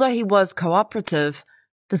 Although he was cooperative,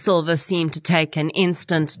 Da Silva seemed to take an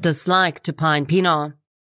instant dislike to Pine Pienaar.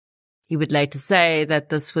 He would later say that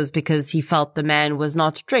this was because he felt the man was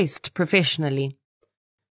not dressed professionally.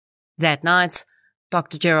 That night,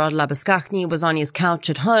 Dr. Gerard Labuschagne was on his couch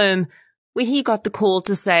at home when he got the call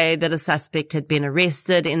to say that a suspect had been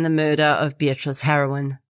arrested in the murder of Beatrice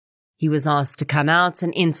Harrowyn. He was asked to come out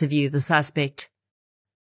and interview the suspect.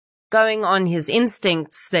 Going on his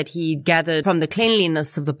instincts that he'd gathered from the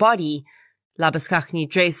cleanliness of the body, Labuschagne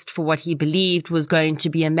dressed for what he believed was going to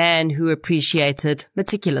be a man who appreciated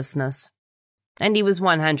meticulousness. And he was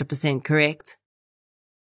 100% correct.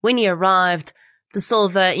 When he arrived, Da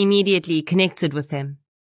Silva immediately connected with him,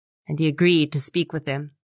 and he agreed to speak with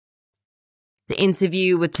him. The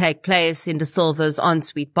interview would take place in Da Silva's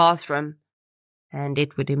ensuite bathroom, and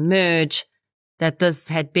it would emerge that this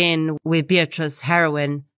had been where Beatrice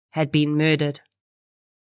Harrowyn had been murdered.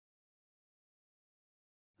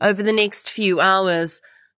 Over the next few hours,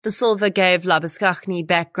 Da Silva gave Labuschagne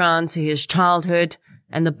background to his childhood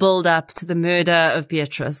and the build-up to the murder of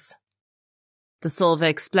Beatrice. Da Silva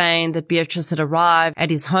explained that Beatrice had arrived at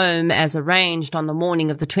his home as arranged on the morning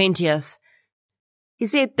of the 20th. He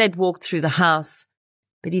said they'd walked through the house,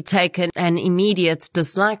 but he'd taken an immediate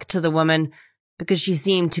dislike to the woman because she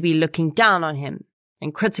seemed to be looking down on him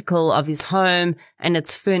and critical of his home and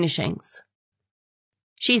its furnishings.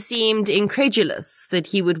 She seemed incredulous that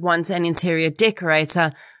he would want an interior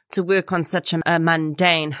decorator to work on such a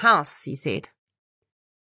mundane house, he said.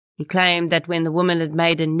 He claimed that when the woman had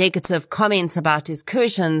made a negative comment about his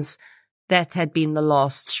curtains, that had been the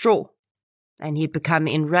last straw, and he'd become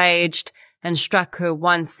enraged and struck her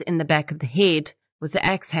once in the back of the head with the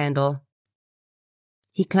axe handle.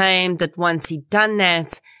 He claimed that once he'd done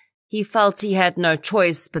that, he felt he had no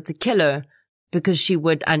choice but to kill her because she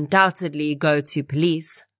would undoubtedly go to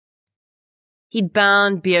police. He'd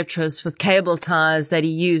bound Beatrice with cable ties that he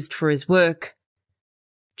used for his work.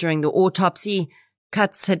 During the autopsy,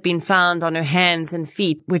 cuts had been found on her hands and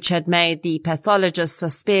feet which had made the pathologist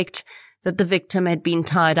suspect that the victim had been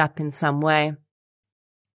tied up in some way.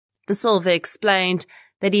 Da Silva explained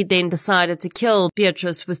that he then decided to kill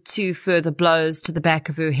Beatrice with 2 further blows to the back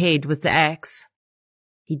of her head with the axe.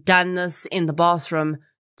 He'd done this in the bathroom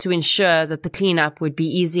to ensure that the cleanup would be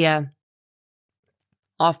easier.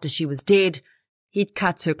 After she was dead, he'd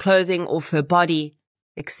cut her clothing off her body,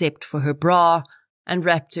 except for her bra, and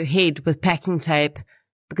wrapped her head with packing tape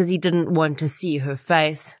because he didn't want to see her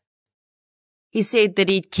face. He said that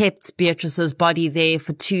he'd kept Beatrice's body there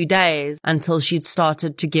for 2 days until she'd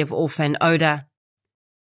started to give off an odor.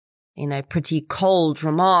 In a pretty cold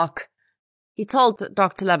remark, he told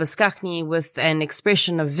Dr. Labuschagne with an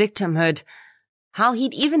expression of victimhood how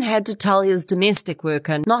he'd even had to tell his domestic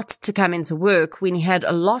worker not to come into work when he had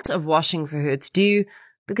a lot of washing for her to do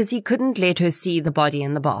because he couldn't let her see the body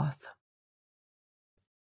in the bath.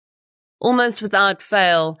 Almost without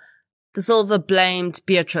fail, Da Silva blamed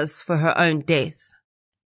Beatrice for her own death.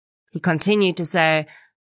 He continued to say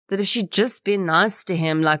that if she'd just been nice to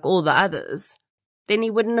him like all the others, then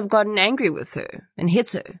he wouldn't have gotten angry with her and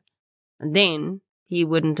hit her, and then he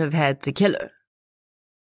wouldn't have had to kill her.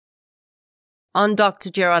 On Dr.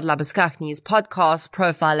 Gerard Labuschagne's podcast,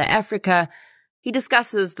 Profiler Africa, he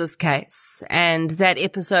discusses this case, and that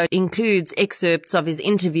episode includes excerpts of his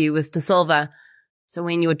interview with Da Silva. So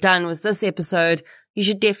when you're done with this episode, you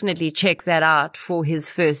should definitely check that out for his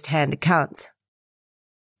first-hand account.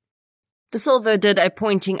 Da Silva did a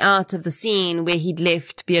pointing out of the scene where he'd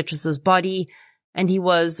left Beatrice's body, and he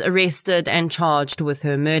was arrested and charged with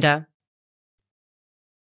her murder.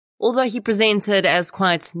 Although he presented as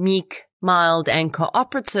quite meek, mild and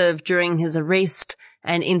cooperative during his arrest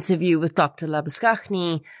and interview with Dr.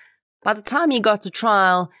 Labuskaghni, by the time he got to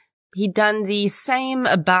trial, he'd done the same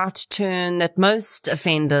about turn that most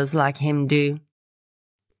offenders like him do.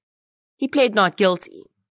 He pled not guilty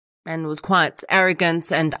and was quite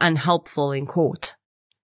arrogant and unhelpful in court.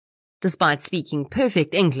 Despite speaking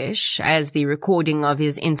perfect English, as the recording of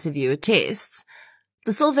his interview attests,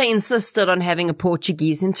 De Silva insisted on having a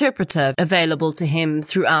Portuguese interpreter available to him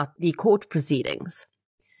throughout the court proceedings.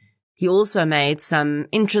 He also made some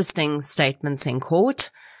interesting statements in court,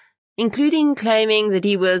 including claiming that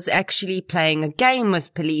he was actually playing a game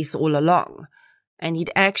with police all along, and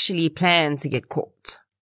he'd actually planned to get caught.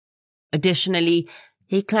 Additionally,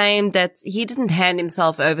 he claimed that he didn't hand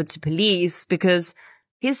himself over to police because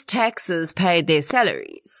his taxes paid their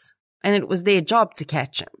salaries, and it was their job to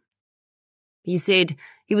catch him. He said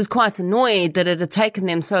he was quite annoyed that it had taken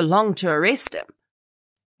them so long to arrest him.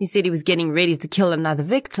 He said he was getting ready to kill another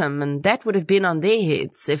victim, and that would have been on their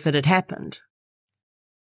heads if it had happened.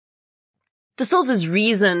 De Silva's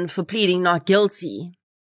reason for pleading not guilty,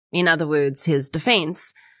 in other words, his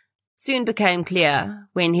defense, soon became clear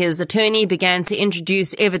when his attorney began to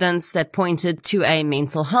introduce evidence that pointed to a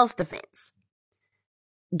mental health defense.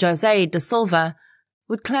 José De Silva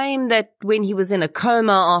would claim that when he was in a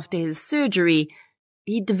coma after his surgery,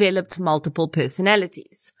 he developed multiple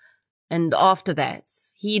personalities, and after that,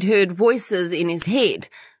 he'd heard voices in his head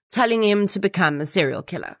telling him to become a serial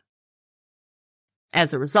killer.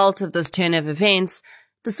 As a result of this turn of events,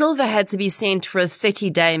 De Silva had to be sent for a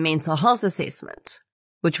 30-day mental health assessment,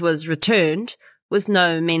 which was returned with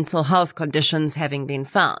no mental health conditions having been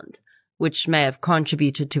found, which may have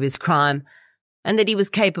contributed to his crime, and that he was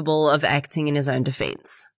capable of acting in his own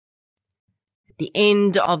defense. At the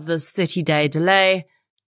end of this 30-day delay,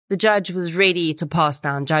 the judge was ready to pass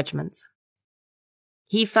down judgment.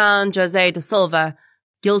 He found José De Silva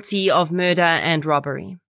guilty of murder and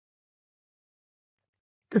robbery.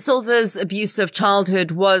 De Silva's abusive childhood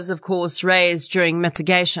was, of course, raised during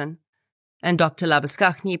mitigation, and Dr.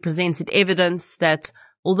 Labuskaghni presented evidence that,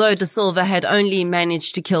 although De Silva had only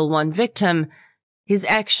managed to kill one victim, his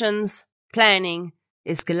actions, planning,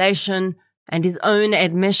 escalation, and his own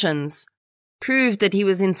admissions proved that he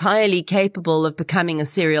was entirely capable of becoming a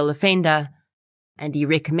serial offender, and he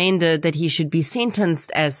recommended that he should be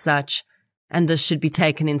sentenced as such, and this should be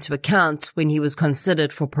taken into account when he was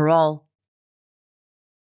considered for parole.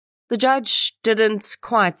 The judge didn't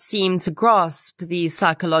quite seem to grasp the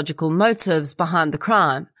psychological motives behind the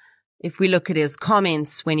crime, if we look at his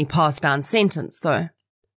comments when he passed down sentence, though.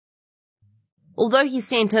 Although he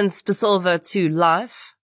sentenced De Silva to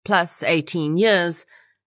life, plus 18 years,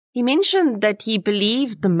 he mentioned that he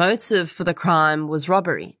believed the motive for the crime was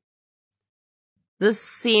robbery. This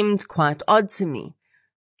seemed quite odd to me,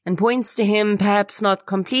 and points to him perhaps not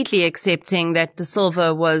completely accepting that De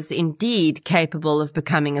Silva was indeed capable of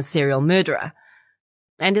becoming a serial murderer,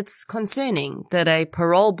 and it's concerning that a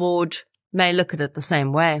parole board may look at it the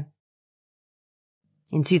same way.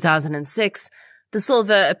 In 2006, De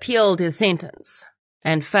Silva appealed his sentence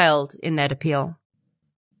and failed in that appeal.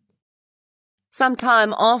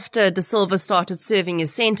 Sometime after De Silva started serving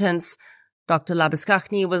his sentence, Dr.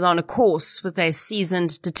 Labuskaghni was on a course with a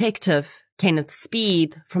seasoned detective, Kenneth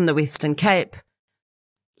Speed, from the Western Cape.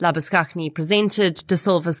 Labuskaghni presented De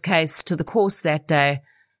Silva's case to the course that day,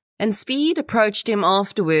 and Speed approached him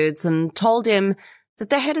afterwards and told him that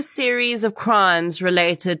they had a series of crimes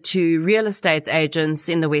related to real estate agents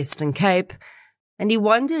in the Western Cape, and he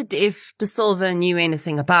wondered if De Silva knew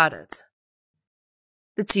anything about it.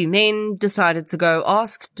 The two men decided to go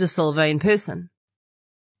ask De Silva in person.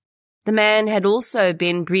 The man had also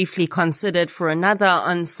been briefly considered for another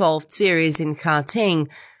unsolved series in Gauteng,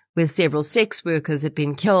 where several sex workers had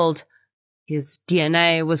been killed. His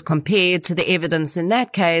DNA was compared to the evidence in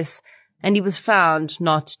that case, and he was found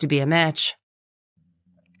not to be a match.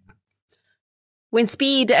 When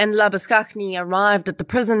Speed and Labuskaghni arrived at the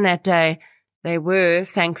prison that day, they were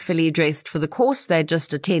thankfully dressed for the course they'd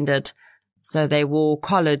just attended, so they wore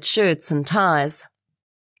collared shirts and ties.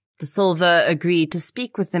 De Silva agreed to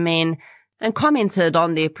speak with the men and commented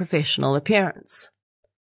on their professional appearance.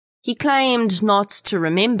 He claimed not to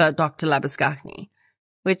remember Dr. Labuskaghni,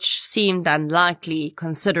 which seemed unlikely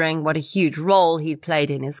considering what a huge role he'd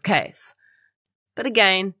played in his case. But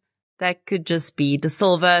again, that could just be De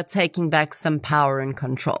Silva taking back some power and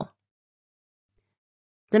control.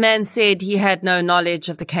 The man said he had no knowledge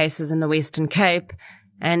of the cases in the Western Cape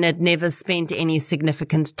and had never spent any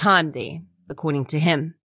significant time there, according to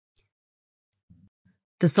him.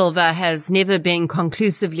 Da Silva has never been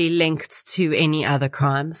conclusively linked to any other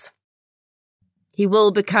crimes. He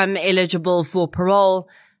will become eligible for parole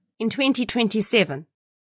in 2027.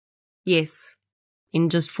 Yes, in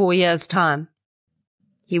just 4 years' time.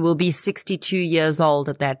 He will be 62 years old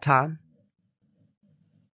at that time.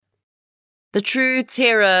 The true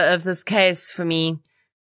terror of this case for me,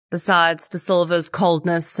 besides Da Silva's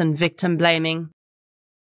coldness and victim blaming,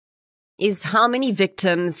 is how many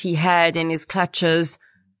victims he had in his clutches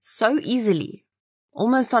so easily,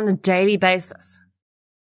 almost on a daily basis.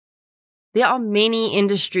 There are many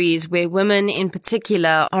industries where women in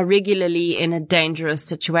particular are regularly in a dangerous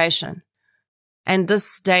situation, and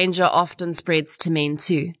this danger often spreads to men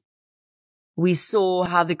too. We saw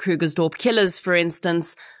how the Krugersdorp killers, for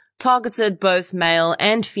instance, targeted both male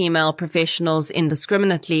and female professionals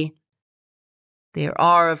indiscriminately. There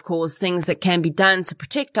are, of course, things that can be done to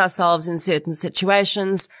protect ourselves in certain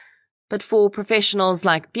situations, but for professionals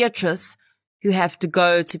like Beatrice, who have to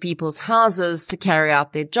go to people's houses to carry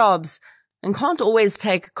out their jobs and can't always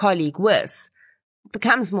take a colleague with, it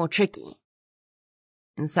becomes more tricky.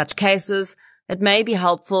 In such cases, it may be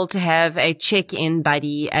helpful to have a check-in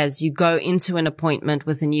buddy as you go into an appointment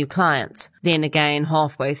with a new client, then again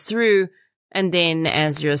halfway through, and then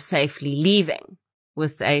as you're safely leaving,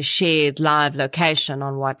 with a shared live location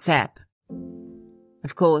on WhatsApp.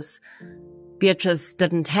 Of course, Beatrice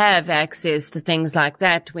didn't have access to things like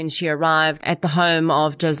that when she arrived at the home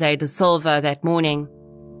of Jose Da Silva that morning,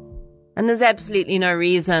 and there's absolutely no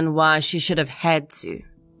reason why she should have had to.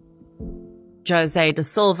 Jose Da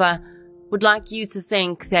Silva would like you to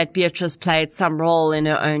think that Beatrice played some role in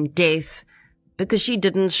her own death because she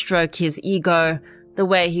didn't stroke his ego the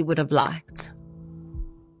way he would have liked.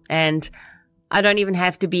 And I don't even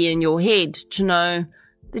have to be in your head to know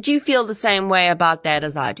that you feel the same way about that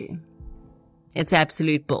as I do. It's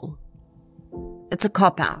absolute bull. It's a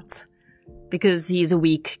cop-out because he's a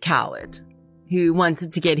weak coward who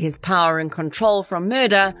wanted to get his power and control from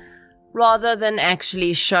murder rather than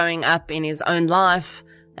actually showing up in his own life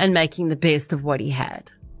and making the best of what he had.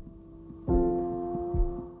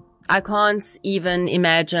 I can't even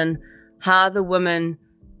imagine how the woman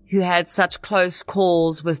who had such close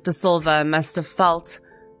calls with Da Silva must have felt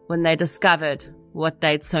when they discovered what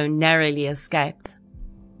they'd so narrowly escaped.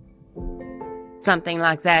 Something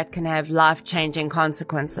like that can have life-changing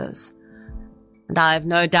consequences, and I have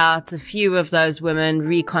no doubt a few of those women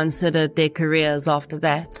reconsidered their careers after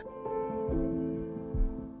that.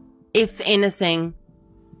 If anything,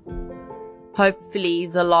 hopefully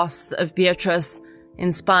the loss of Beatrice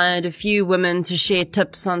inspired a few women to share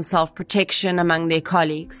tips on self-protection among their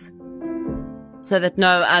colleagues, so that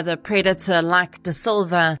no other predator like Da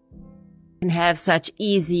Silva can have such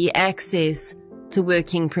easy access to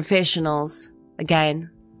working professionals again.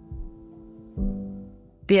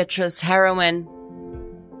 Beatrice Harrowyn,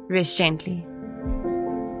 rest gently.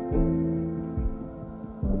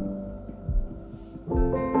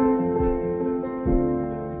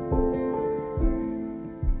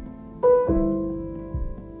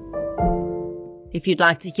 If you'd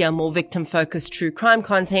like to hear more victim-focused true crime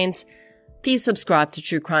content, please subscribe to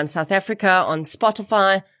True Crime South Africa on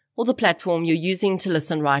Spotify or the platform you're using to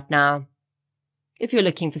listen right now. If you're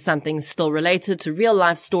looking for something still related to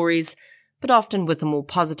real-life stories, but often with a more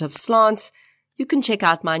positive slant, you can check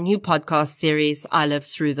out my new podcast series, I Lived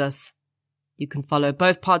Through This. You can follow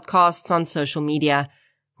both podcasts on social media.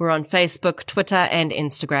 We're on Facebook, Twitter, and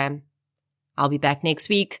Instagram. I'll be back next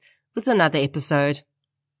week with another episode.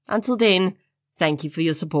 Until then, thank you for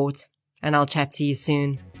your support, and I'll chat to you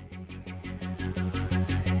soon.